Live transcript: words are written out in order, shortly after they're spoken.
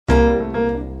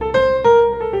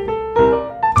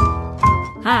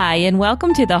Hi, and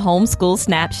welcome to the Homeschool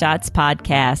Snapshots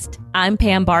Podcast. I'm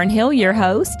Pam Barnhill, your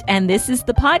host, and this is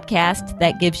the podcast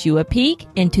that gives you a peek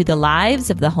into the lives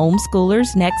of the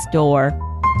homeschoolers next door.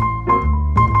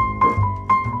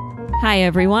 Hi,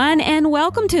 everyone, and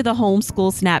welcome to the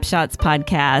Homeschool Snapshots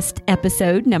Podcast,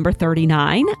 episode number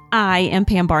 39. I am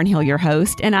Pam Barnhill, your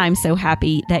host, and I'm so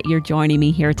happy that you're joining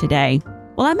me here today.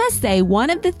 Well, I must say, one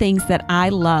of the things that I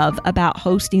love about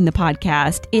hosting the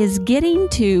podcast is getting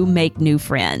to make new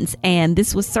friends, and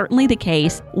this was certainly the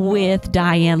case with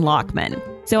Diane Lockman.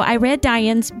 So I read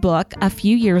Diane's book a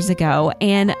few years ago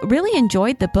and really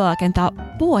enjoyed the book and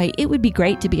thought, boy, it would be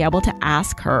great to be able to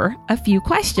ask her a few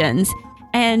questions.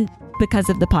 And because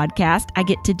of the podcast, I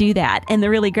get to do that. And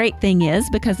the really great thing is,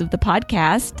 because of the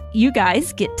podcast, you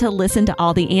guys get to listen to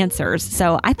all the answers.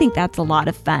 So I think that's a lot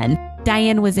of fun.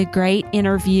 Diane was a great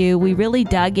interview. We really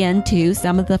dug into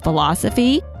some of the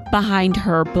philosophy behind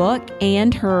her book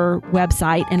and her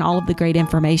website and all of the great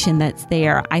information that's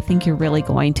there. I think you're really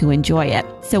going to enjoy it.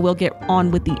 So we'll get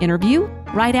on with the interview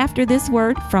right after this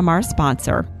word from our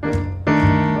sponsor.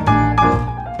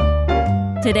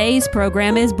 Today's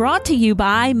program is brought to you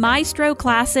by Maestro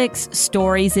Classics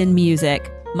Stories in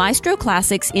Music. Maestro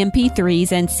Classics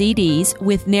MP3s and CDs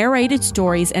with narrated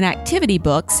stories and activity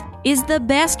books is the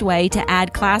best way to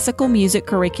add classical music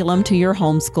curriculum to your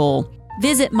homeschool.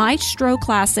 Visit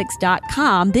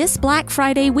maestroclassics.com this Black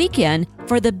Friday weekend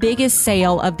for the biggest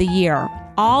sale of the year.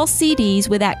 All CDs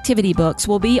with activity books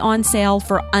will be on sale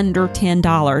for under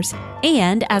 $10.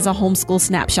 And as a Homeschool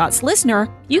Snapshots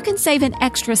listener, you can save an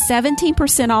extra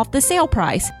 17% off the sale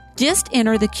price. Just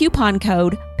enter the coupon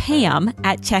code PAM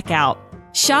at checkout.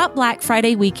 Shop Black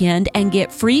Friday weekend and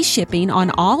get free shipping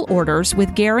on all orders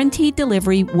with guaranteed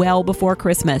delivery well before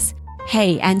Christmas.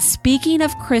 Hey, and speaking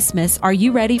of Christmas, are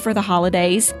you ready for the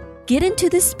holidays? Get into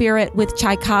the spirit with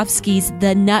Tchaikovsky's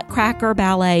The Nutcracker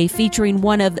Ballet, featuring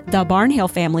one of the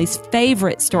Barnhill family's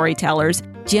favorite storytellers,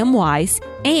 Jim Weiss,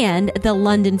 and the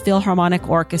London Philharmonic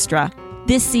Orchestra.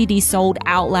 This CD sold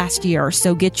out last year,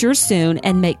 so get yours soon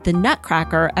and make the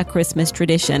Nutcracker a Christmas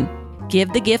tradition.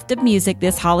 Give the gift of music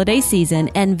this holiday season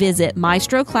and visit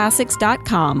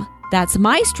maestroclassics.com. That's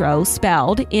Maestro,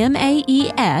 spelled M-A-E-S-T-R-O,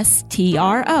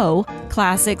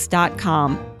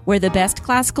 classics.com, where the best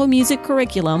classical music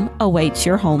curriculum awaits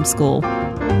your homeschool.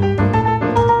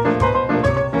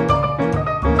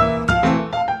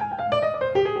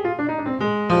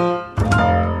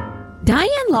 Diane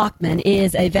Lockman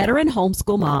is a veteran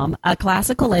homeschool mom, a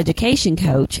classical education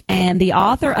coach, and the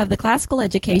author of the classical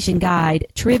education guide,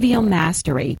 Trivium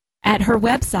Mastery. At her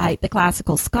website, The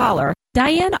Classical Scholar,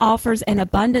 Diane offers an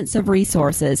abundance of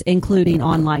resources, including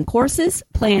online courses,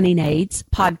 planning aids,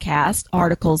 podcasts,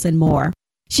 articles, and more.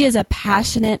 She is a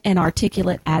passionate and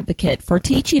articulate advocate for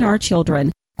teaching our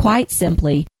children, quite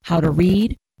simply, how to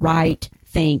read, write,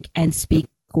 think, and speak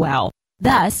well,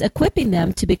 thus equipping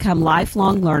them to become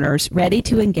lifelong learners ready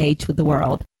to engage with the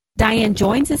world. Diane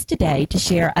joins us today to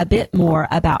share a bit more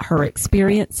about her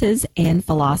experiences and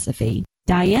philosophy.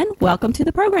 Diane, welcome to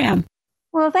the program.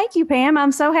 Well, thank you, Pam.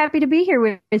 I'm so happy to be here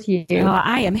with you. Well,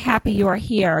 I am happy you are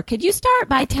here. Could you start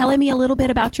by telling me a little bit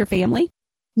about your family?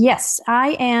 Yes,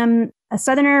 I am a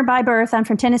Southerner by birth. I'm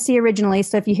from Tennessee originally,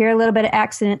 so if you hear a little bit of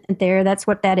accent there, that's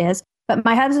what that is. But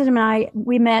my husband and I,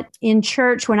 we met in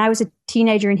church when I was a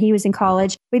teenager and he was in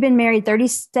college. We've been married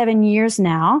 37 years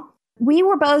now. We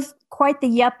were both quite the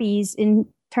yuppies in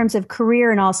terms of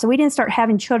career and all, so we didn't start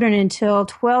having children until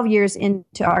 12 years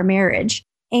into our marriage.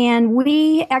 And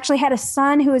we actually had a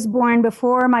son who was born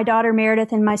before my daughter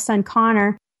Meredith and my son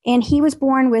Connor, and he was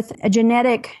born with a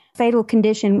genetic fatal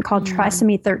condition called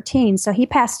trisomy 13. So he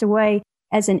passed away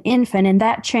as an infant, and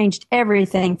that changed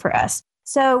everything for us.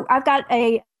 So I've got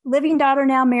a living daughter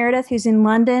now, Meredith, who's in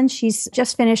London. She's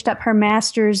just finished up her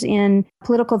master's in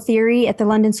political theory at the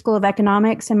London School of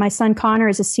Economics. And my son Connor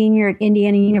is a senior at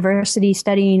Indiana University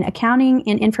studying accounting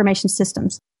and information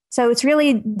systems. So it's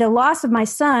really the loss of my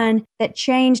son that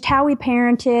changed how we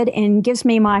parented and gives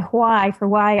me my why for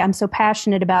why I'm so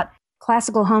passionate about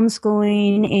classical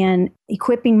homeschooling and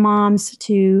equipping moms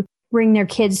to bring their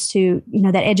kids to,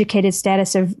 that educated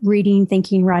status of reading,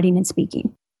 thinking, writing, and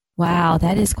speaking. Wow,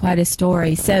 that is quite a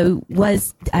story. So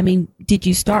did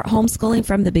you start homeschooling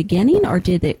from the beginning or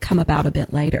did it come about a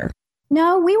bit later?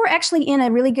 No, we were actually in a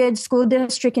really good school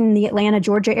district in the Atlanta,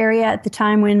 Georgia area at the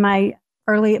time when my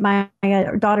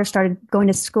daughter started going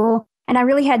to school. And I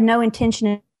really had no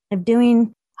intention of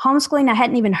doing homeschooling. I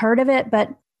hadn't even heard of it, but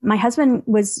my husband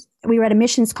we were at a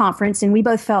missions conference and we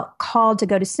both felt called to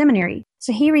go to seminary.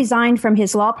 So he resigned from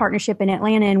his law partnership in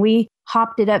Atlanta, and we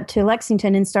hopped it up to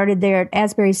Lexington and started there at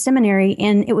Asbury Seminary.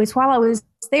 And it was while I was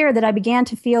there that I began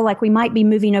to feel like we might be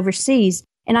moving overseas.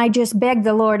 And I just begged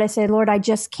the Lord. I said, Lord, I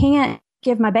just can't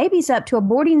give my babies up to a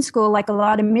boarding school like a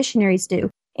lot of missionaries do.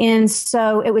 And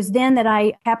so it was then that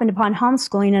I happened upon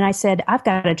homeschooling, and I said, I've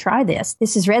got to try this.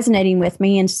 This is resonating with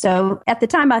me. And so at the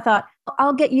time I thought,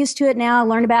 I'll get used to it now,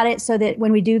 learn about it so that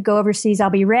when we do go overseas, I'll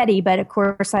be ready. But of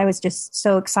course, I was just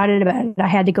so excited about it. I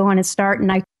had to go on and start,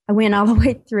 and I went all the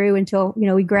way through until,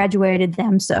 we graduated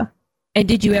them. So. And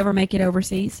did you ever make it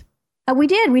overseas? We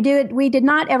did. We did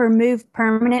not ever move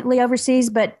permanently overseas,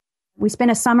 but we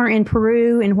spent a summer in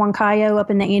Peru, in Huancayo,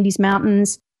 up in the Andes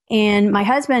Mountains. And my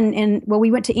husband,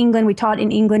 we went to England. We taught in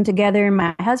England together. And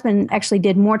my husband actually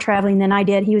did more traveling than I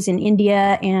did. He was in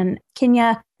India and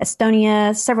Kenya,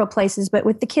 Estonia, several places. But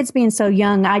with the kids being so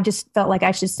young, I just felt like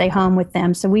I should stay home with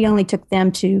them. So we only took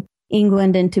them to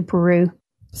England and to Peru.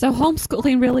 So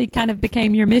homeschooling really kind of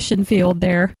became your mission field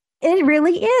there. It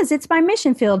really is. It's my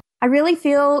mission field. I really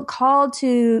feel called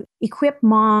to equip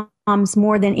moms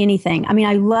more than anything. I mean,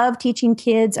 I love teaching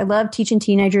kids. I love teaching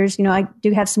teenagers. I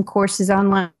do have some courses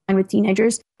online with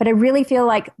teenagers, but I really feel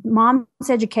like mom's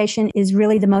education is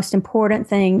really the most important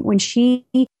thing. When she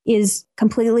is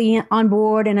completely on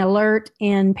board and alert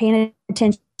and paying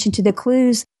attention to the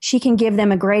clues, she can give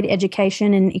them a great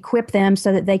education and equip them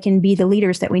so that they can be the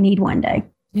leaders that we need one day.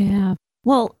 Yeah.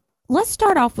 Well, let's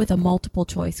start off with a multiple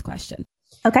choice question.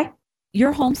 Okay.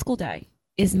 Your homeschool day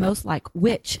is most like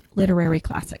which literary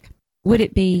classic? Would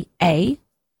it be A,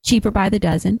 Cheaper by the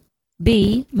Dozen,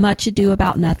 B, Much Ado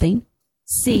About Nothing,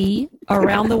 C,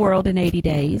 Around the World in 80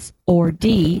 Days, or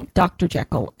D, Dr.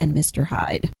 Jekyll and Mr.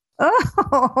 Hyde?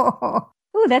 Oh,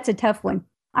 that's a tough one.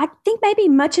 I think maybe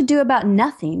Much Ado About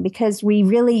Nothing, because we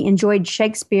really enjoyed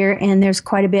Shakespeare and there's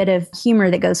quite a bit of humor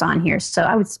that goes on here. So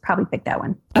I would probably pick that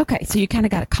one. Okay, so you kind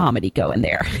of got a comedy going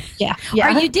there. Yeah. Or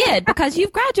you did, because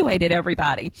you've graduated,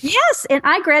 everybody. Yes, and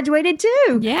I graduated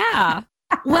too. Yeah.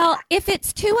 Well, if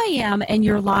it's 2 a.m. and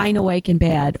you're lying awake in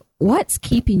bed, what's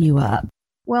keeping you up?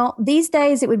 Well, these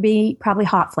days it would be probably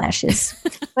hot flashes.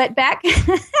 But back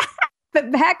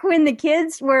when the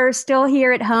kids were still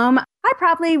here at home, I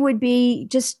probably would be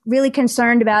just really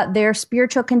concerned about their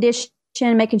spiritual condition,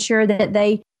 making sure that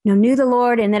they knew the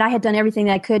Lord and that I had done everything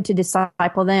that I could to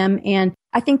disciple them. And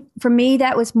I think for me,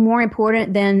 that was more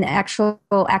important than the actual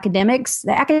academics.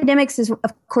 The academics is,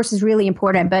 of course, is really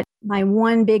important, but my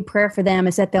one big prayer for them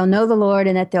is that they'll know the Lord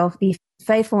and that they'll be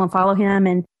faithful and follow him.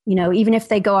 And, even if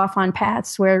they go off on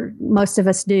paths where most of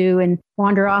us do and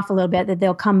wander off a little bit, that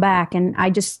they'll come back. And I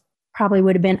just probably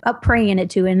would have been up praying at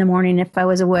 2 a.m. if I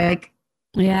was awake.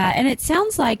 Yeah. And it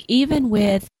sounds like even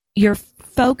with your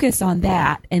focus on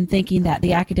that and thinking that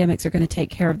the academics are going to take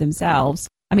care of themselves,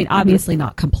 I mean, obviously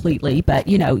not completely, but,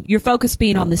 your focus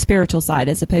being on the spiritual side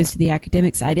as opposed to the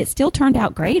academic side, it still turned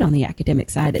out great on the academic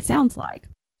side, it sounds like.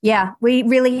 Yeah, we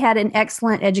really had an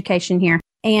excellent education here.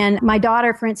 And my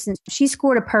daughter, for instance, she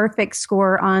scored a perfect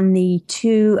score on the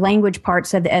 2 language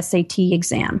parts of the SAT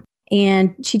exam.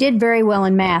 And she did very well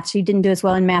in math. She didn't do as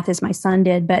well in math as my son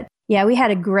did, but yeah, we had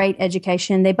a great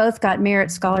education. They both got merit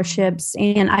scholarships,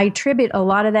 and I attribute a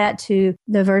lot of that to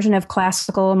the version of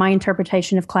classical, my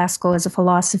interpretation of classical as a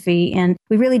philosophy. And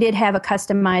we really did have a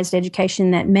customized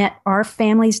education that met our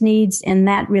family's needs, and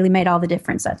that really made all the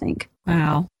difference, I think.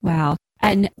 Wow.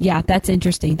 And yeah, that's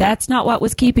interesting. That's not what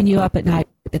was keeping you up at night,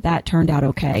 but that turned out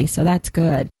okay. So that's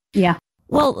good. Yeah.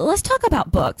 Well, let's talk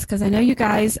about books, because I know you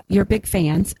guys, you're big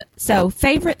fans. So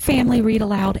favorite family read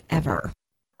aloud ever?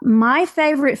 My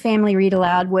favorite family read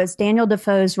aloud was Daniel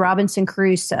Defoe's Robinson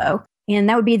Crusoe, and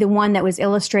that would be the one that was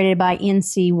illustrated by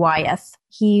N.C. Wyeth.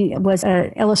 He was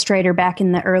an illustrator back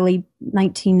in the early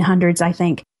 1900s, I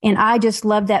think. And I just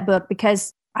love that book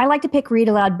because I like to pick read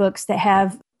aloud books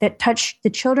that touch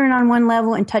the children on one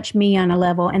level and touch me on a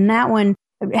level. And that one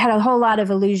had a whole lot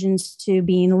of allusions to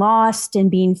being lost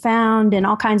and being found and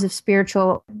all kinds of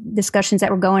spiritual discussions that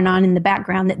were going on in the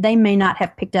background that they may not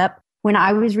have picked up when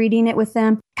I was reading it with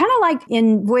them. Kind of like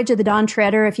in Voyage of the Dawn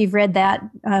Treader, if you've read that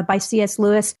by C.S.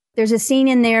 Lewis, there's a scene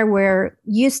in there where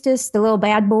Eustace, the little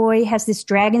bad boy, has this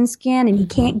dragon skin and he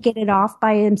can't get it off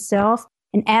by himself.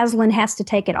 And Aslan has to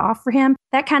take it off for him.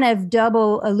 That kind of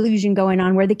double illusion going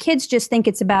on where the kids just think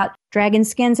it's about dragon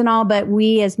skins and all, but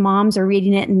we as moms are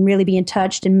reading it and really being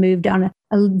touched and moved on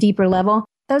a deeper level.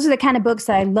 Those are the kind of books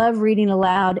that I love reading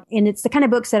aloud. And it's the kind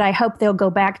of books that I hope they'll go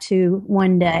back to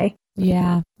one day.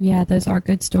 Yeah, those are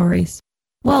good stories.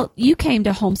 Well, you came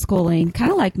to homeschooling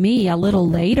kind of like me a little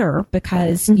later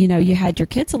because, you had your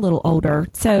kids a little older.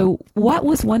 So what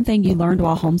was one thing you learned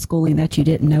while homeschooling that you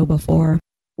didn't know before?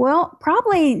 Well,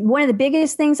 probably one of the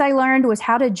biggest things I learned was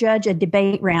how to judge a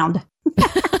debate round.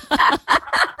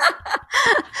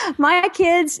 My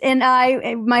kids and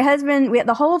my husband,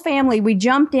 the whole family, we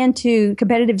jumped into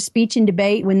competitive speech and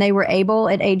debate when they were able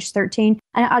at age 13.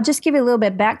 And I'll just give you a little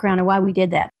bit of background on why we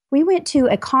did that. We went to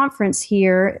a conference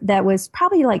here that was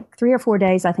probably like 3 or 4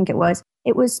 days, I think it was.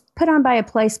 It was put on by a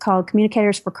place called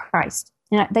Communicators for Christ.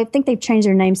 And I think they've changed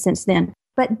their name since then.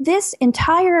 But this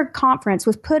entire conference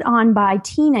was put on by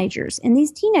teenagers. And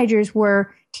these teenagers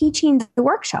were teaching the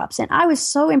workshops. And I was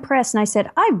so impressed. And I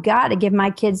said, I've got to give my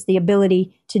kids the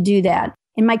ability to do that.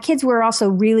 And my kids were also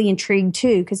really intrigued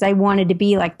too, because they wanted to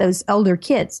be like those older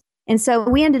kids. And so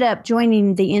we ended up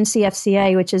joining the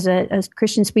NCFCA, which is a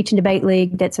Christian Speech and Debate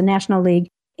League that's a national league.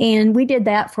 And we did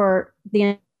that for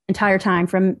the entire time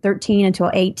from 13 until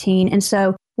 18. And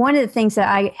so one of the things that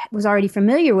I was already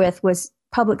familiar with was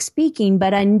public speaking,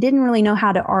 but I didn't really know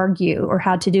how to argue or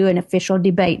how to do an official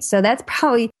debate. So that's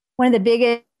probably one of the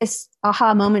biggest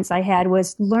aha moments I had,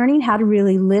 was learning how to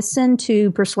really listen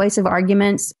to persuasive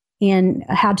arguments and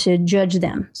how to judge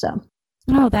them. So.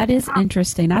 Oh, that is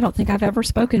interesting. I don't think I've ever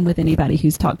spoken with anybody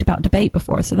who's talked about debate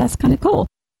before. So that's kind of cool.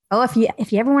 Oh, if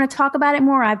you ever want to talk about it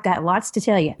more, I've got lots to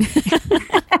tell you.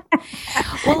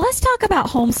 Well, let's talk about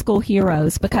homeschool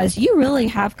heroes, because you really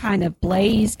have kind of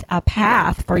blazed a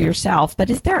path for yourself. But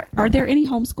are there any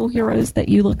homeschool heroes that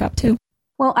you look up to?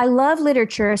 Well, I love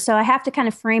literature, so I have to kind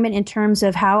of frame it in terms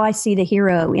of how I see the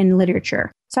hero in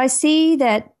literature. So I see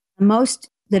that most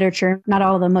literature, not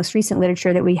all of the most recent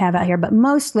literature that we have out here, but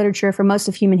most literature for most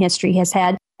of human history has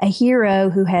had a hero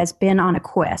who has been on a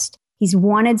quest. He's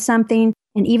wanted something,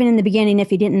 and even in the beginning,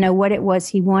 if he didn't know what it was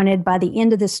he wanted, by the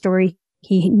end of the story,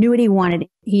 he knew what he wanted.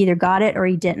 He either got it or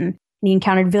he didn't. And he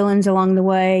encountered villains along the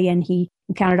way, and he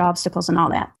encountered obstacles and all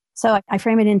that. So I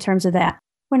frame it in terms of that.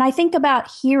 When I think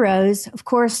about heroes, of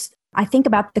course, I think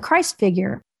about the Christ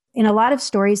figure. In a lot of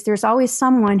stories, there's always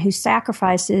someone who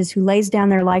sacrifices, who lays down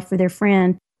their life for their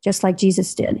friend, just like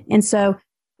Jesus did. And so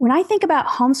when I think about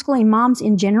homeschooling moms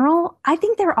in general, I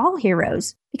think they're all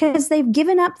heroes, because they've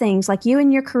given up things like you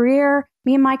in your career,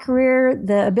 me in my career,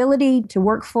 the ability to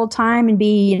work full time and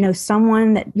be,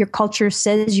 someone that your culture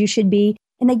says you should be.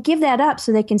 And they give that up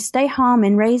so they can stay home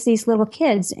and raise these little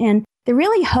kids. And they're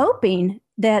really hoping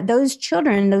that those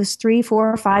children, those 3,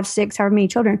 4, 5, 6, however many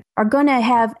children, are going to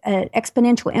have an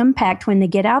exponential impact when they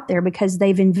get out there, because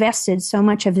they've invested so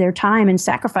much of their time and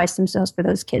sacrificed themselves for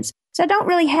those kids. So I don't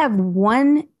really have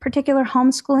one particular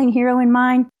homeschooling hero in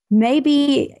mind.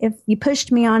 Maybe if you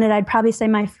pushed me on it, I'd probably say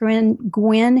my friend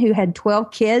Gwen, who had 12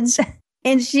 kids,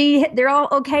 and they're all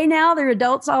okay now. They're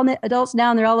adults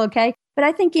now, and they're all okay. But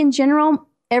I think in general,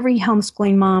 every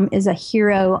homeschooling mom is a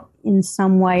hero in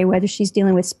some way, whether she's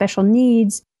dealing with special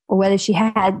needs or whether she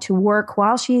had to work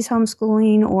while she's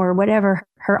homeschooling or whatever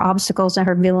her obstacles and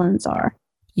her villains are.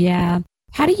 Yeah.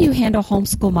 How do you handle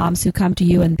homeschool moms who come to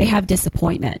you and they have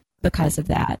disappointment because of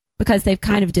that? Because they've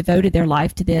kind of devoted their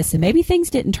life to this and maybe things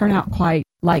didn't turn out quite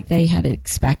like they had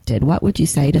expected. What would you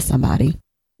say to somebody?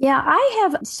 Yeah, I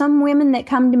have some women that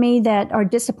come to me that are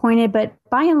disappointed, but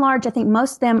by and large, I think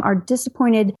most of them are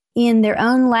disappointed in their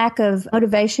own lack of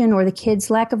motivation or the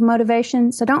kids' lack of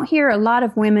motivation. So I don't hear a lot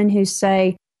of women who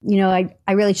say, I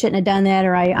really shouldn't have done that,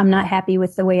 or I'm not happy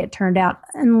with the way it turned out,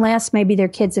 unless maybe their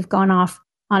kids have gone off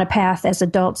on a path as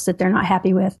adults that they're not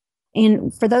happy with.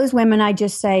 And for those women, I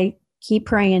just say, keep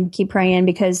praying,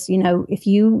 because, if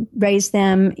you raise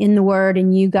them in the Word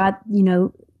and you got,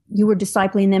 you were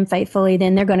discipling them faithfully,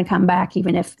 then they're going to come back,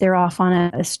 even if they're off on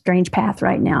a strange path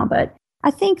right now. But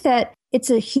I think that it's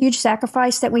a huge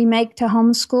sacrifice that we make to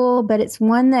homeschool, but it's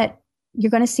one that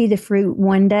you're going to see the fruit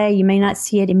one day. You may not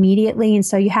see it immediately. And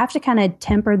so you have to kind of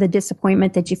temper the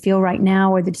disappointment that you feel right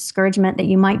now, or the discouragement that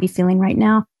you might be feeling right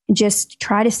now. And just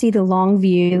try to see the long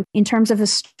view in terms of a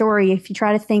story. If you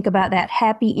try to think about that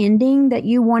happy ending that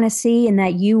you want to see and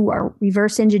that you are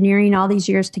reverse engineering all these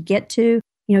years to get to,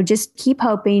 just keep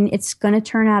hoping it's going to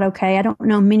turn out okay. I don't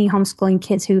know many homeschooling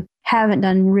kids who haven't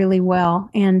done really well.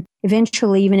 And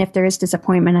eventually, even if there is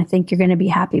disappointment, I think you're going to be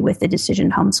happy with the decision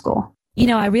to homeschool.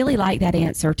 I really like that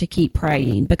answer, to keep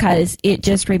praying, because it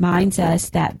just reminds us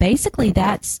that basically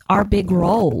that's our big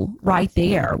role right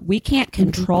there. We can't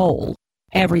control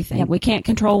everything. Yep. We can't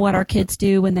control what our kids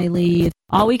do when they leave.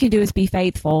 All we can do is be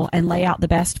faithful and lay out the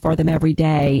best for them every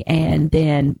day, and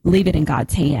then leave it in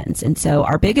God's hands. And so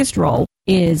our biggest role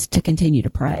is to continue to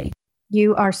pray.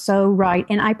 You are so right.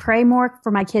 And I pray more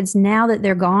for my kids now that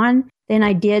they're gone than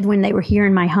I did when they were here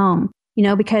in my home,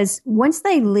 because once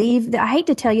they leave, I hate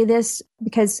to tell you this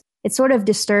because it's sort of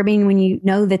disturbing when you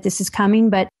know that this is coming,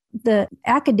 but the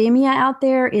academia out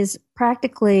there is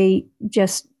practically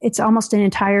it's almost an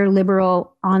entire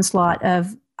liberal onslaught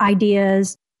of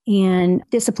ideas and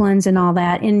disciplines and all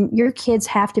that. And your kids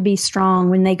have to be strong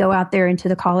when they go out there into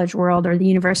the college world or the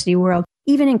university world,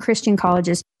 even in Christian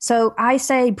colleges. So I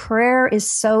say prayer is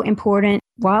so important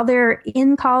while they're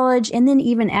in college and then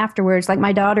even afterwards. Like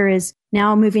my daughter is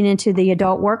now moving into the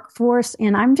adult workforce,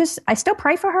 and I still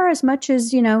pray for her as much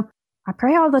as, I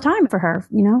pray all the time for her,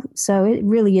 so it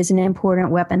really is an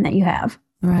important weapon that you have.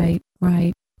 Right.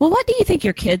 Well, what do you think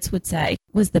your kids would say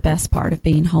was the best part of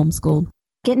being homeschooled?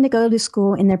 Getting to go to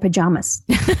school in their pajamas.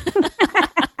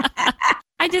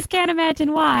 I just can't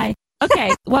imagine why.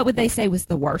 Okay. What would they say was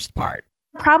the worst part?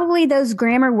 Probably those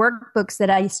grammar workbooks that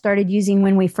I started using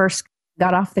when we first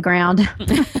got off the ground.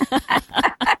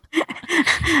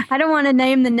 I don't want to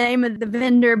name the name of the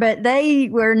vendor, but they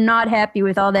were not happy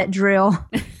with all that drill.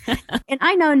 And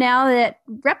I know now that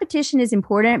repetition is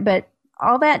important, but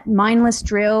all that mindless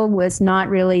drill was not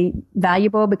really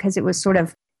valuable because it was sort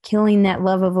of killing that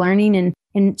love of learning.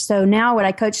 And so now what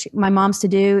I coach my moms to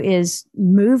do is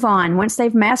move on. Once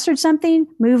they've mastered something,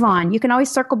 move on. You can always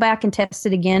circle back and test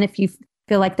it again if you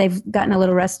feel like they've gotten a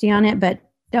little rusty on it, but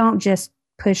don't just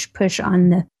push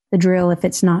on the drill if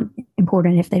it's not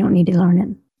important, if they don't need to learn it.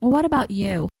 Well, what about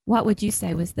you? What would you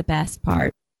say was the best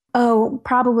part? Oh,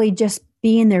 probably just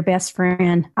being their best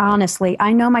friend. Honestly,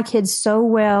 I know my kids so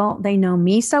well. They know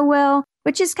me so well,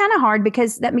 which is kind of hard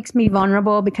because that makes me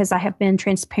vulnerable because I have been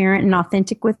transparent and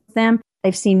authentic with them.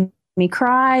 They've seen me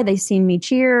cry. They've seen me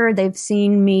cheer. They've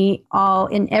seen me all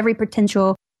in every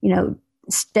potential,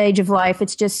 stage of life.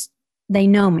 It's just, they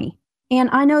know me. And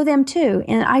I know them too.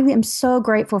 And I am so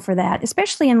grateful for that,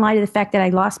 especially in light of the fact that I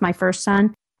lost my first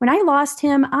son. When I lost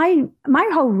him, my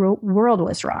whole world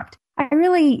was rocked.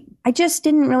 I just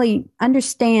didn't really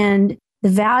understand the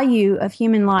value of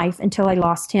human life until I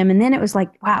lost him. And then it was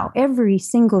like, wow, every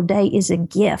single day is a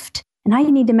gift. And I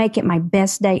need to make it my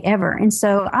best day ever. And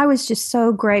so I was just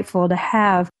so grateful to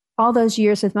have all those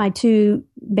years with my two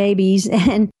babies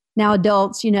and now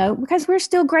adults, because we're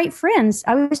still great friends.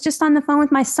 I was just on the phone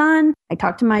with my son. I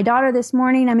talked to my daughter this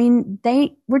morning. I mean,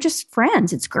 we're just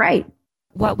friends. It's great.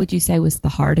 What would you say was the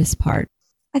hardest part?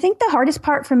 I think the hardest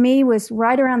part for me was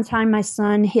right around the time my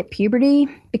son hit puberty,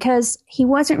 because he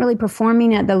wasn't really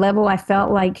performing at the level I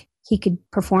felt like he could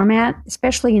perform at,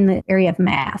 especially in the area of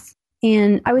math.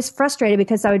 And I was frustrated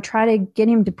because I would try to get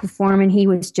him to perform and he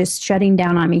was just shutting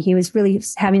down on me. He was really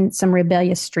having some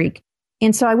rebellious streak.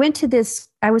 And so I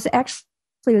was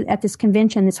actually at this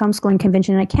convention, this homeschooling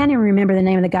convention, and I can't even remember the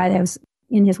name of the guy that was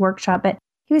in his workshop, but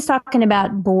he was talking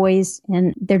about boys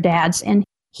and their dads, and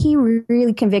he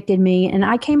really convicted me. And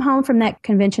I came home from that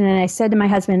convention and I said to my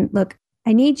husband, look,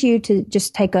 I need you to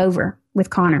just take over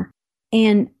with Connor.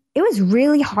 And it was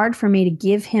really hard for me to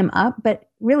give him up, but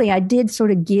really I did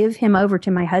sort of give him over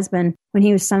to my husband when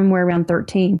he was somewhere around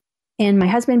 13. And my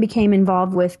husband became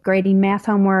involved with grading math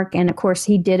homework. And of course,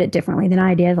 he did it differently than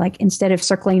I did. Like instead of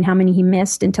circling how many he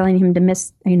missed and telling him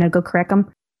to go correct them,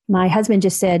 my husband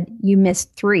just said, you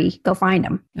missed 3, go find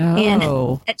them. Oh. And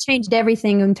that changed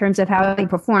everything in terms of how he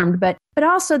performed. But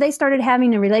also they started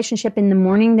having a relationship in the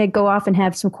morning. They'd go off and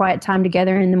have some quiet time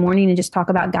together in the morning and just talk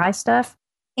about guy stuff.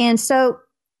 And so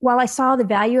while I saw the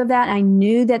value of that, I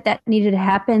knew that needed to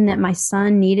happen, that my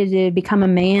son needed to become a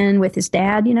man with his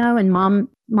dad, and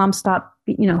mom stopped,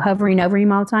 hovering over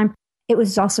him all the time. It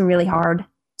was also really hard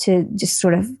to just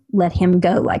sort of let him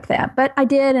go like that. But I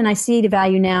did, and I see the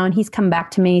value now, and he's come back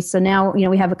to me. So now,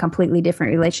 we have a completely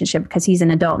different relationship because he's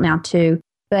an adult now too.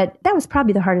 But that was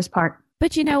probably the hardest part.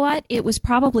 But you know what? It was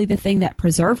probably the thing that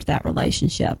preserved that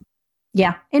relationship.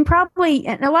 Yeah. And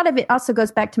a lot of it also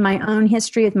goes back to my own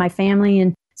history with my family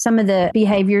and some of the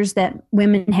behaviors that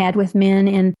women had with men.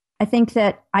 And I think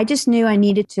that I just knew I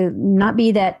needed to not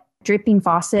be that dripping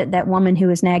faucet, that woman who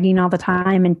was nagging all the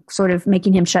time and sort of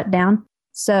making him shut down.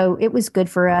 So it was good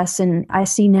for us. And I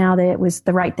see now that it was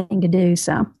the right thing to do.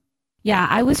 So, yeah,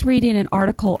 I was reading an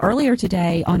article earlier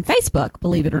today on Facebook,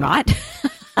 believe it or not.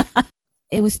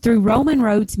 It was through Roman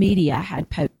Roads Media had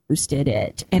posted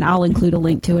it, and I'll include a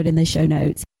link to it in the show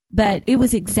notes. But it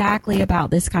was exactly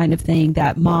about this kind of thing,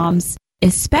 that moms,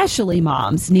 especially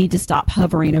moms, need to stop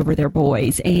hovering over their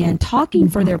boys and talking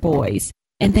for their boys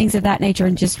and things of that nature.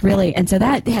 And so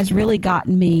that has really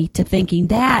gotten me to thinking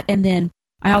that. And then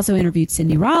I also interviewed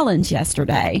Cindy Rollins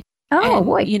yesterday. Oh, and,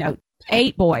 boy.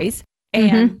 8 boys.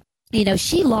 And,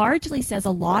 she largely says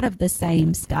a lot of the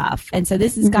same stuff. And so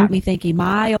this has got me thinking,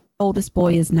 my oldest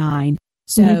boy is 9.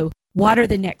 So what are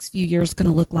the next few years going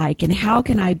to look like? And how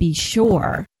can I be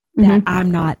sure that I'm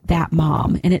not that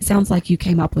mom? And it sounds like you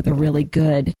came up with a really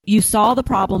good, you saw the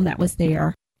problem that was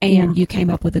there and you came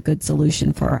up with a good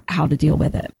solution for how to deal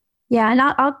with it. Yeah, and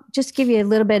I'll just give you a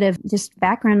little bit of just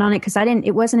background on it because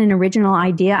it wasn't an original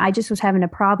idea. I just was having a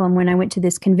problem when I went to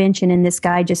this convention and this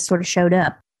guy just sort of showed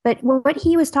up. But what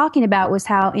he was talking about was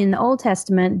how in the Old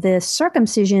Testament, the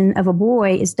circumcision of a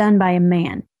boy is done by a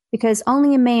man because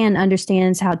only a man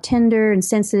understands how tender and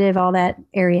sensitive all that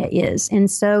area is. And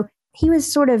so he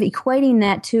was sort of equating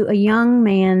that to a young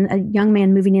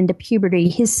man moving into puberty,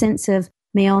 his sense of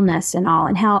maleness and all,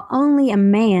 and how only a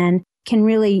man can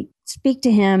really speak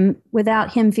to him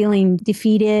without him feeling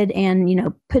defeated and,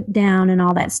 put down and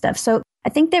all that stuff. So I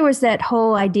think there was that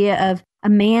whole idea of a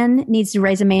man needs to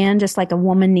raise a man just like a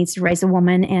woman needs to raise a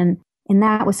woman. And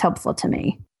that was helpful to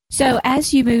me. So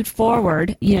as you moved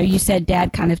forward, you said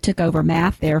Dad kind of took over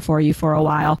math there for you for a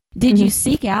while. Did you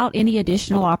seek out any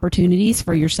additional opportunities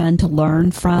for your son to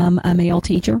learn from a male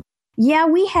teacher? Yeah,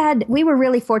 we were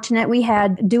really fortunate. We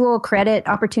had dual credit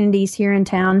opportunities here in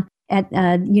town at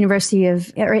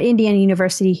Indiana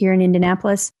University here in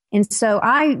Indianapolis. And so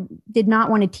I did not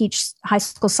want to teach high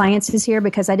school sciences here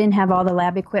because I didn't have all the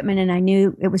lab equipment. And I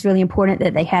knew it was really important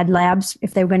that they had labs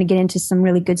if they were going to get into some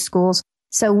really good schools.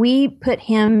 So we put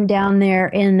him down there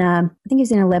in, I think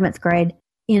he's in 11th grade,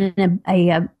 in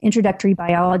a introductory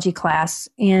biology class.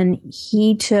 And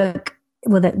he took,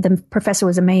 the professor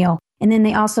was a male. And then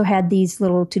they also had these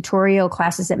little tutorial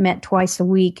classes that met twice a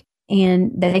week.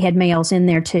 And they had males in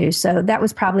there too. So that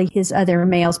was probably his other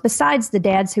males, besides the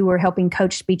dads who were helping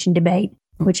coach speech and debate,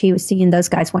 which he was seeing those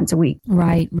guys once a week.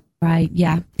 Right.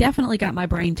 Yeah. Definitely got my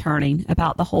brain turning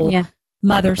about the whole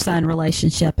mother-son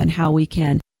relationship and how we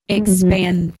can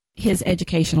expand his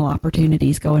educational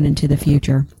opportunities going into the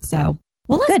future. So,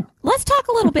 well, let's talk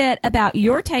a little bit about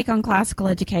your take on classical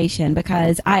education,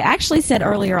 because I actually said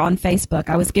earlier on Facebook,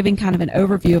 I was giving kind of an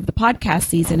overview of the podcast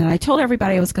season, and I told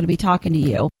everybody I was going to be talking to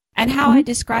you. And how I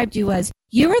described you as,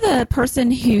 you were the person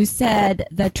who said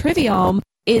the trivium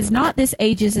is not this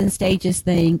ages and stages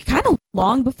thing, kind of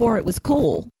long before it was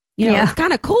cool. It's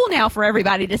kind of cool now for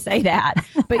everybody to say that.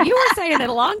 But you were saying it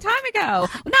a long time ago.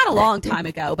 Well, not a long time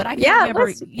ago, but I can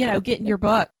remember, getting your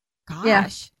book,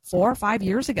 4 or 5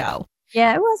 years ago.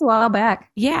 Yeah, it was a while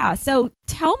back. Yeah. So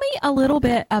tell me a little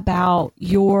bit about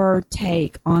your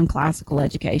take on classical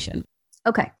education.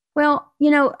 Okay. Well,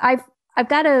 I've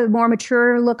got a more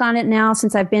mature look on it now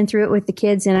since I've been through it with the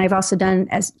kids, and I've also done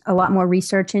a lot more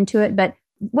research into it. But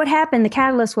what happened, the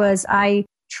catalyst was I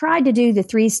tried to do the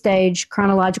 3-stage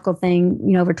chronological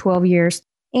thing, over 12 years.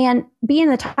 And being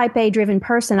the type A driven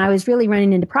person, I was really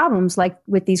running into problems like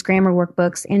with these grammar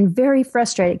workbooks and very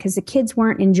frustrated because the kids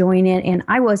weren't enjoying it and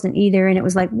I wasn't either. And it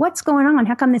was like, what's going on?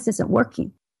 How come this isn't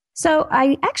working? So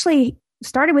I actually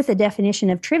started with a definition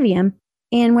of trivium.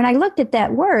 And when I looked at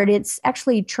that word, it's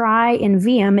actually tri and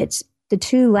vium. It's the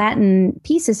two Latin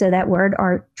pieces of that word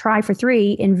are tri for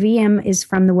three, and vium is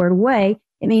from the word way.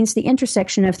 It means the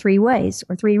intersection of three ways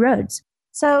or three roads.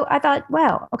 So I thought,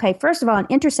 well, okay, first of all, an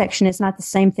intersection is not the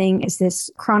same thing as this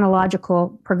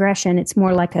chronological progression. It's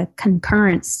more like a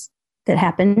concurrence that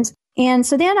happens. And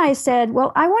so then I said,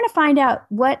 well, I want to find out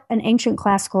what an ancient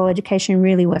classical education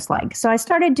really was like. So I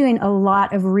started doing a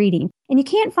lot of reading. And you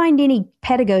can't find any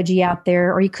pedagogy out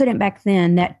there, or you couldn't back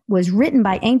then, that was written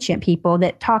by ancient people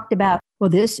that talked about, well,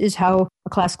 this is how a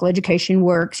classical education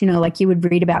works, like you would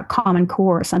read about Common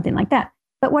Core or something like that.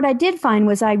 But what I did find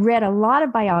was I read a lot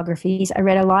of biographies. I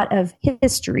read a lot of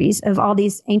histories of all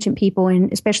these ancient people,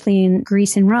 and especially in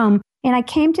Greece and Rome. And I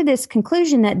came to this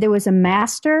conclusion that there was a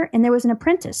master and there was an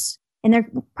apprentice. And there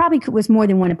probably was more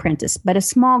than one apprentice, but a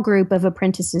small group of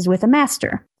apprentices with a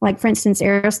master. Like, for instance,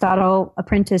 Aristotle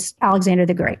apprenticed Alexander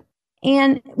the Great.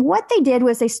 And what they did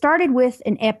was they started with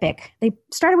an epic. They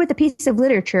started with a piece of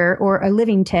literature or a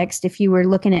living text, if you were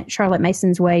looking at Charlotte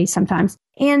Mason's way sometimes.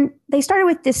 And they started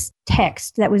with this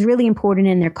text that was really important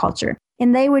in their culture.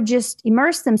 And they would just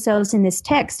immerse themselves in this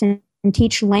text and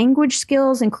teach language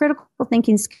skills and critical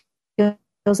thinking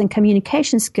skills and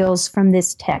communication skills from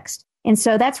this text. And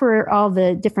so that's where all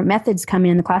the different methods come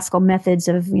in, the classical methods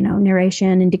of,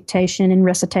 narration and dictation and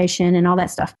recitation and all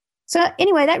that stuff. So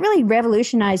anyway, that really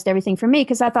revolutionized everything for me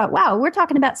because I thought, wow, we're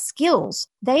talking about skills.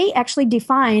 They actually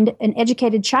defined an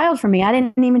educated child for me. I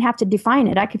didn't even have to define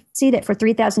it. I could see that for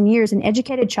 3,000 years, an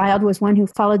educated child was one who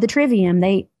followed the trivium.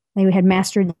 They had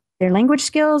mastered their language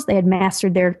skills, they had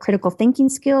mastered their critical thinking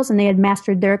skills, and they had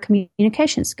mastered their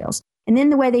communication skills. And then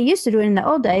the way they used to do it in the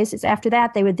old days is after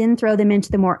that, they would then throw them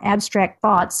into the more abstract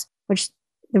thoughts, which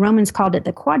the Romans called it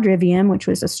the quadrivium, which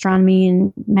was astronomy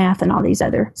and math and all these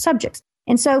other subjects.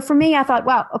 And so for me, I thought,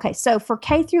 wow, okay, so for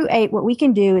K through 8, what we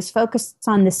can do is focus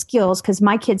on the skills because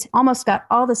my kids almost got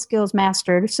all the skills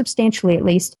mastered, substantially at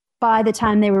least, by the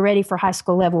time they were ready for high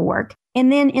school level work.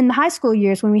 And then in the high school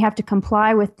years, when we have to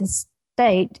comply with the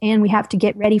state and we have to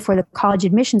get ready for the college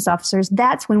admissions officers,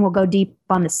 that's when we'll go deep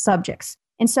on the subjects.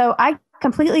 And so I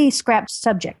completely scrapped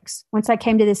subjects. Once I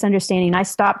came to this understanding, I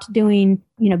stopped doing,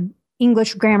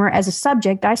 English grammar as a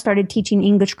subject. I started teaching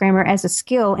English grammar as a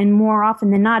skill. And more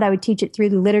often than not, I would teach it through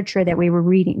the literature that we were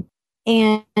reading.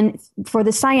 And for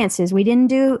the sciences, we didn't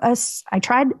do I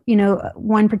tried,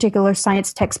 one particular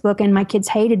science textbook and my kids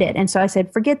hated it. And so I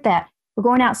said, forget that. We're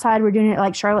going outside. We're doing it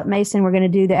like Charlotte Mason. We're going to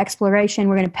do the exploration.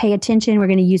 We're going to pay attention. We're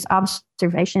going to use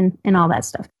observation and all that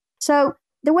stuff. So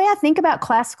the way I think about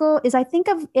classical is I think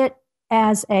of it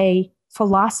as a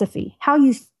philosophy, how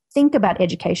you think about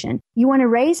education. You want to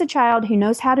raise a child who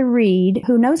knows how to read,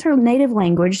 who knows her native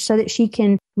language so that she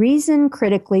can reason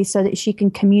critically, so that she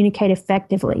can communicate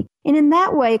effectively. And in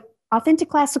that way, authentic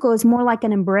classical is more like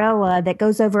an umbrella that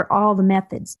goes over all the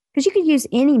methods. Because you could use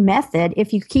any method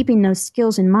if you're keeping those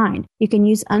skills in mind. You can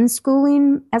use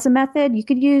unschooling as a method. You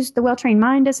could use the well-trained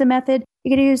mind as a method.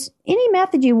 You could use any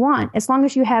method you want, as long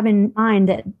as you have in mind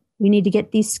that we need to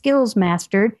get these skills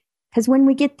mastered. Because when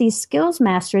we get these skills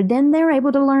mastered, then they're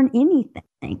able to learn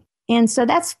anything. And so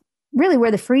that's really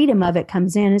where the freedom of it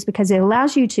comes in, is because it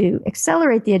allows you to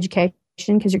accelerate the education,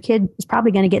 because your kid is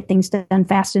probably going to get things done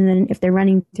faster than if they're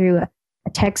running through a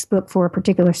textbook for a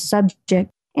particular subject.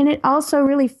 And it also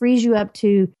really frees you up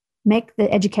to make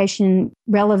the education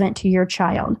relevant to your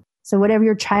child. So whatever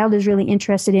your child is really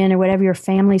interested in, or whatever your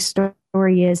family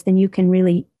story is, then you can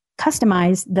really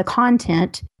customize the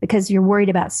content, because you're worried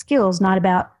about skills, not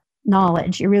about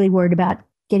knowledge. You're really worried about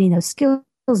getting those skills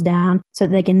down so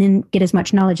that they can then get as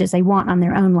much knowledge as they want on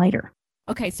their own later.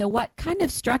 Okay, so what kind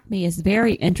of struck me is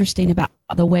very interesting about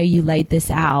the way you laid this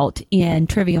out in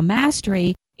Trivial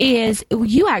Mastery is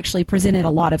you actually presented a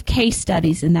lot of case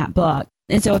studies in that book.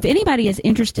 And so if anybody is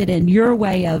interested in your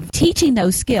way of teaching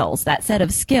those skills, that set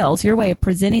of skills, your way of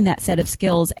presenting that set of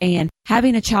skills and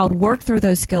having a child work through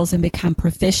those skills and become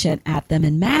proficient at them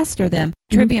and master them,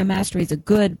 Trivia Mastery is a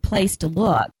good place to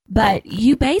look. But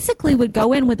you basically would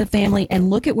go in with the family and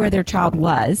look at where their child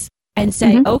was and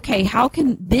say, okay, how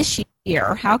can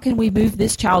we move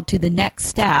this child to the next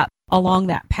step along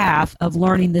that path of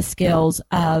learning the skills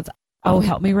of,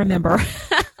 help me remember.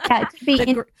 Yeah, it could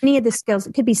be any of the skills.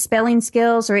 It could be spelling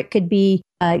skills, or it could be,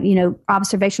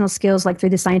 observational skills like through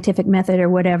the scientific method or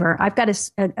whatever. I've got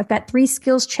 3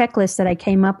 skills checklists that I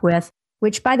came up with,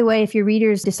 which, by the way, if your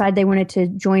readers decide they wanted to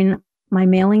join my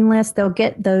mailing list, they'll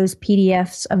get those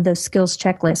PDFs of those skills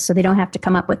checklists, so they don't have to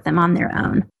come up with them on their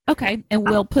own. Okay, and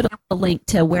we'll put a link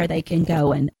to where they can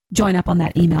go and join up on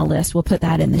that email list. We'll put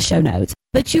that in the show notes.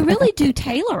 But you really do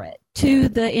tailor it to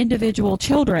the individual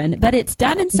children, but it's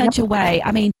done in such a way.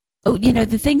 I mean,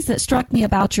 the things that struck me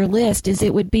about your list is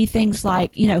it would be things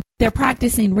like, they're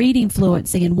practicing reading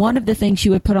fluency, and one of the things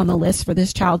you would put on the list for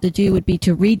this child to do would be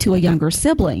to read to a younger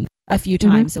sibling a few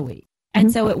times a week. And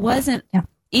so it wasn't,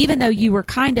 even though you were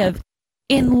kind of,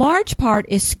 in large part,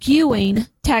 eschewing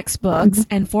textbooks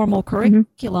and formal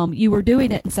curriculum, you were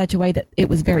doing it in such a way that it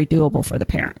was very doable for the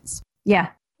parents. Yeah.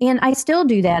 And I still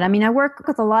do that. I mean, I work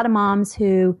with a lot of moms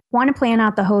who want to plan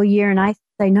out the whole year, and I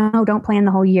say, no, don't plan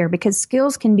the whole year, because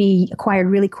skills can be acquired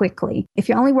really quickly. If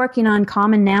you're only working on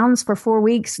common nouns for 4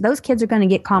 weeks, those kids are going to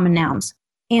get common nouns.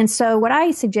 And so what I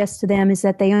suggest to them is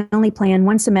that they only plan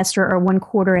 1 semester or 1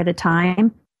 quarter at a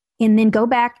time, and then go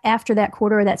back after that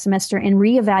quarter or that semester and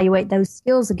reevaluate those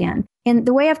skills again. And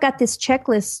the way I've got this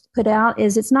checklist put out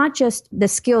is it's not just the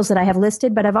skills that I have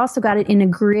listed, but I've also got it in a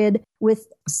grid with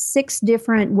 6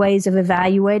 different ways of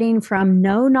evaluating, from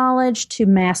no knowledge to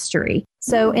mastery.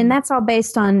 So, and that's all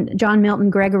based on John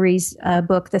Milton Gregory's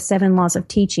book, The 7 Laws of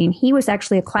Teaching. He was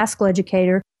actually a classical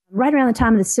educator right around the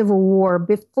time of the Civil War,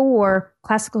 before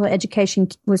classical education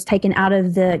was taken out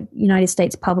of the United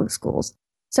States public schools.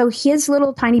 So his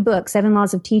little tiny book, 7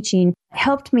 Laws of Teaching,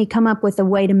 helped me come up with a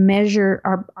way to measure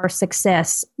our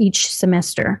success each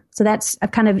semester. So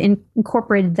I've kind of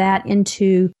incorporated that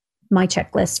into my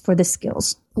checklist for the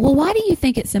skills. Well, why do you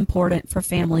think it's important for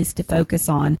families to focus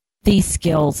on these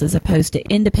skills as opposed to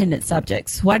independent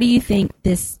subjects? Why do you think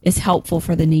this is helpful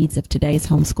for the needs of today's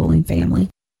homeschooling family?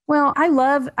 Well,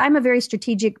 I'm a very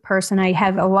strategic person. I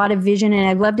have a lot of vision, and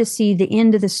I love to see the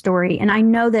end of the story. And I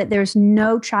know that there's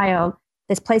no child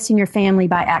that's placed in your family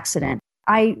by accident.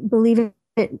 I believe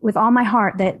it with all my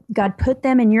heart that God put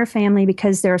them in your family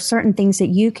because there are certain things that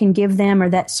you can give them, or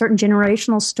that certain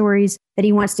generational stories that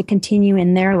he wants to continue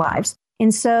in their lives.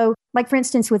 And so, like for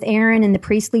instance, with Aaron and the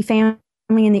priestly family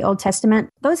in the Old Testament,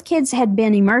 those kids had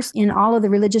been immersed in all of the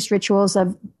religious rituals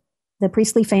of the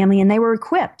Priestley family, and they were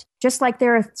equipped. Just like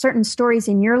there are certain stories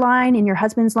in your line, in your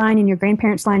husband's line, in your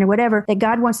grandparents' line, or whatever, that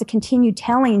God wants to continue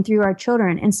telling through our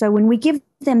children. And so when we give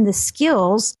them the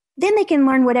skills, then they can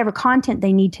learn whatever content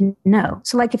they need to know.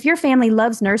 So like if your family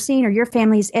loves nursing or your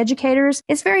family's educators,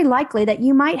 it's very likely that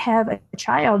you might have a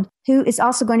child who is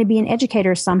also going to be an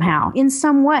educator somehow, in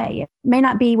some way. It may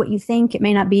not be what you think. It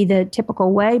may not be the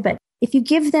typical way, but if you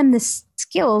give them the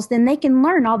skills, then they can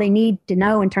learn all they need to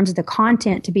know in terms of the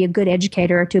content to be a good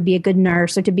educator, or to be a good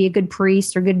nurse, or to be a good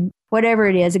priest, or good, whatever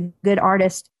it is, a good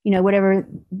artist, whatever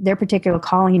their particular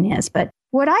calling is. But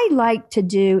what I like to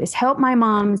do is help my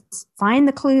moms find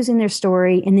the clues in their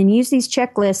story and then use these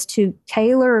checklists to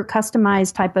tailor or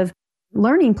customize type of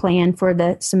learning plan for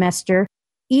the semester,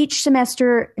 each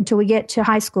semester until we get to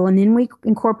high school. And then we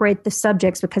incorporate the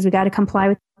subjects because we got to comply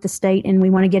with the state and we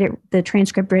want to get the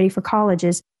transcript ready for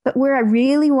colleges. But where I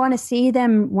really want to see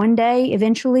them one day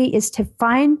eventually is to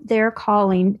find their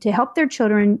calling, to help their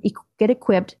children get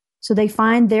equipped so they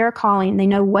find their calling. They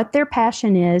know what their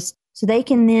passion is, so they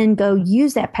can then go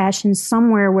use that passion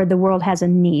somewhere where the world has a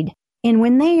need. And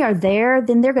when they are there,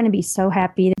 then they're going to be so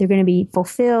happy. They're going to be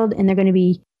fulfilled, and they're going to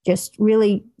be just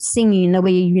really singing. They'll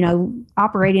be,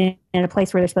 operating in a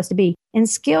place where they're supposed to be. And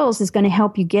skills is going to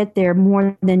help you get there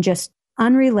more than just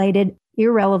unrelated,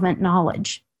 irrelevant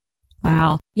knowledge.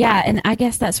 Wow. Yeah. And I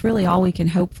guess that's really all we can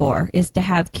hope for, is to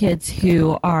have kids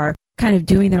who are kind of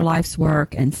doing their life's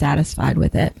work and satisfied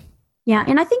with it. Yeah.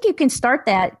 And I think you can start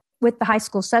that with the high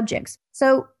school subjects.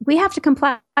 So we have to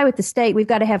comply with the state. We've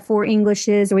got to have 4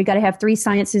 Englishes, or we've got to have 3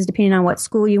 sciences, depending on what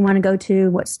school you want to go to,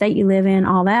 what state you live in,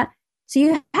 all that. So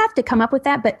you have to come up with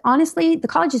that. But honestly, the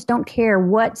colleges don't care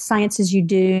what sciences you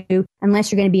do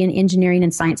unless you're going to be an engineering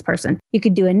and science person. You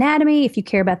could do anatomy if you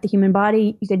care about the human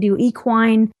body. You could do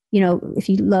equine, if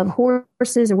you love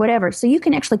horses or whatever. So you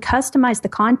can actually customize the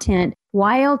content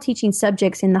while teaching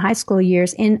subjects in the high school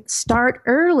years and start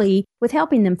early with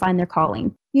helping them find their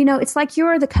calling. It's like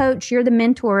you're the coach, you're the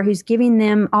mentor who's giving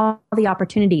them all the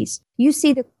opportunities. You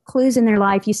see the clues in their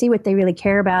life, you see what they really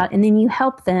care about, and then you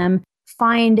help them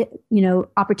find,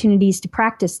 opportunities to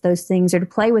practice those things or to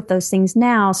play with those things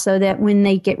now, so that when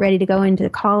they get ready to go into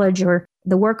college or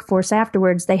the workforce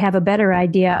afterwards, they have a better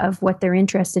idea of what they're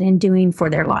interested in doing for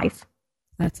their life.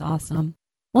 That's awesome.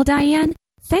 Well, Diane,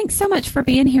 thanks so much for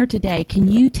being here today. Can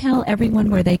you tell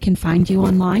everyone where they can find you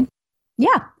online?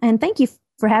 Yeah, and thank you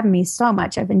for having me so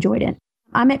much. I've enjoyed it.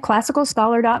 I'm at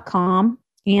classicalscholar.com,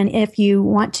 and if you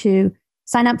want to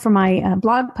sign up for my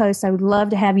blog posts, I would love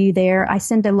to have you there. I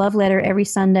send a love letter every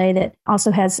Sunday that also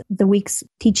has the week's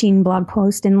teaching blog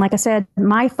post. And like I said,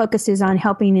 my focus is on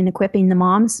helping and equipping the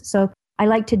moms. So I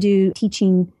like to do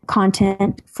teaching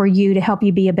content for you to help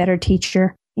you be a better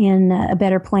teacher and a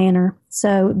better planner.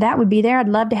 So that would be there. I'd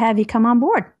love to have you come on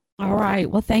board. All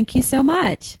right. Well, thank you so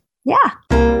much. Yeah.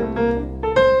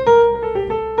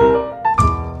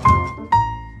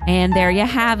 And there you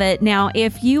have it. Now,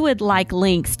 if you would like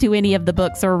links to any of the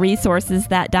books or resources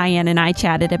that Diane and I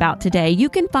chatted about today, you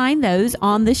can find those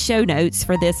on the show notes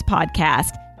for this podcast.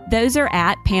 Those are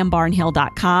at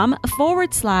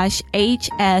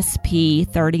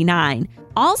pambarnhill.com/HSP39.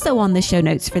 Also on the show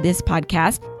notes for this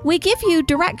podcast, we give you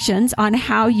directions on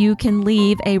how you can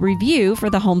leave a review for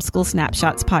the Homeschool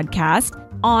Snapshots podcast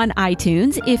on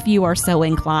iTunes if you are so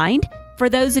inclined. For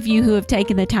those of you who have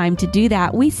taken the time to do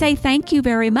that, we say thank you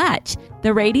very much.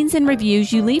 The ratings and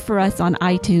reviews you leave for us on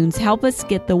iTunes help us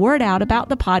get the word out about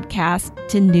the podcast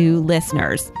to new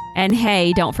listeners. And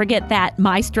hey, don't forget that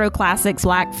Maestro Classics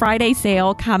Black Friday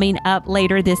sale coming up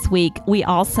later this week. We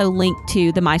also link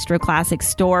to the Maestro Classics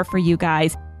store for you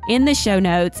guys in the show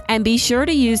notes, and be sure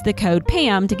to use the code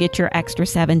PAM to get your extra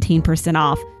 17%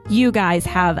 off. You guys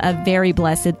have a very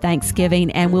blessed Thanksgiving,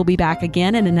 and we'll be back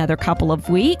again in another couple of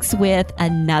weeks with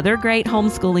another great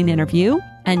homeschooling interview.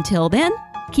 Until then,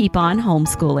 keep on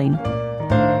homeschooling.